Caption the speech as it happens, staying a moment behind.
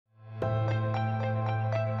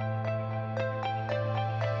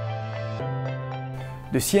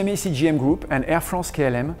The CMA CGM Group and Air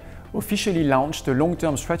France-KLM officially launched a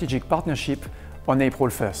long-term strategic partnership on April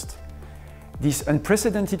 1st. This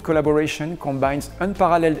unprecedented collaboration combines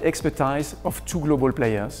unparalleled expertise of two global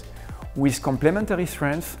players with complementary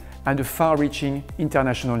strengths and a far-reaching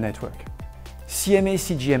international network. CMA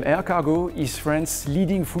CGM AIR CARGO is France's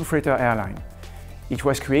leading full-freighter airline. It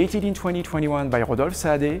was created in 2021 by Rodolphe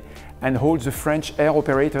Saadé and holds the French Air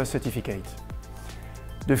Operator certificate.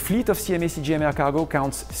 The fleet of CMA CGM AIR CARGO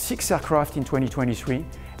counts 6 aircraft in 2023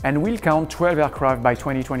 and will count 12 aircraft by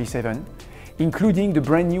 2027, including the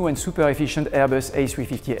brand new and super efficient Airbus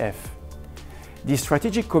A350F. This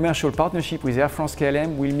strategic commercial partnership with Air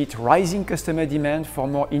France-KLM will meet rising customer demand for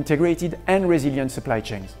more integrated and resilient supply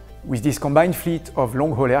chains. With this combined fleet of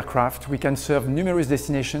long-haul aircraft, we can serve numerous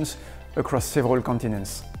destinations across several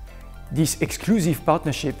continents. This exclusive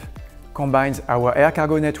partnership combines our air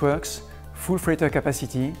cargo networks, full freighter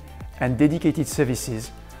capacity, and dedicated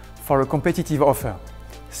services for a competitive offer,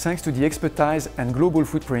 thanks to the expertise and global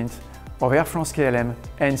footprint of Air France-KLM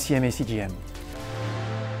and CMA CGM.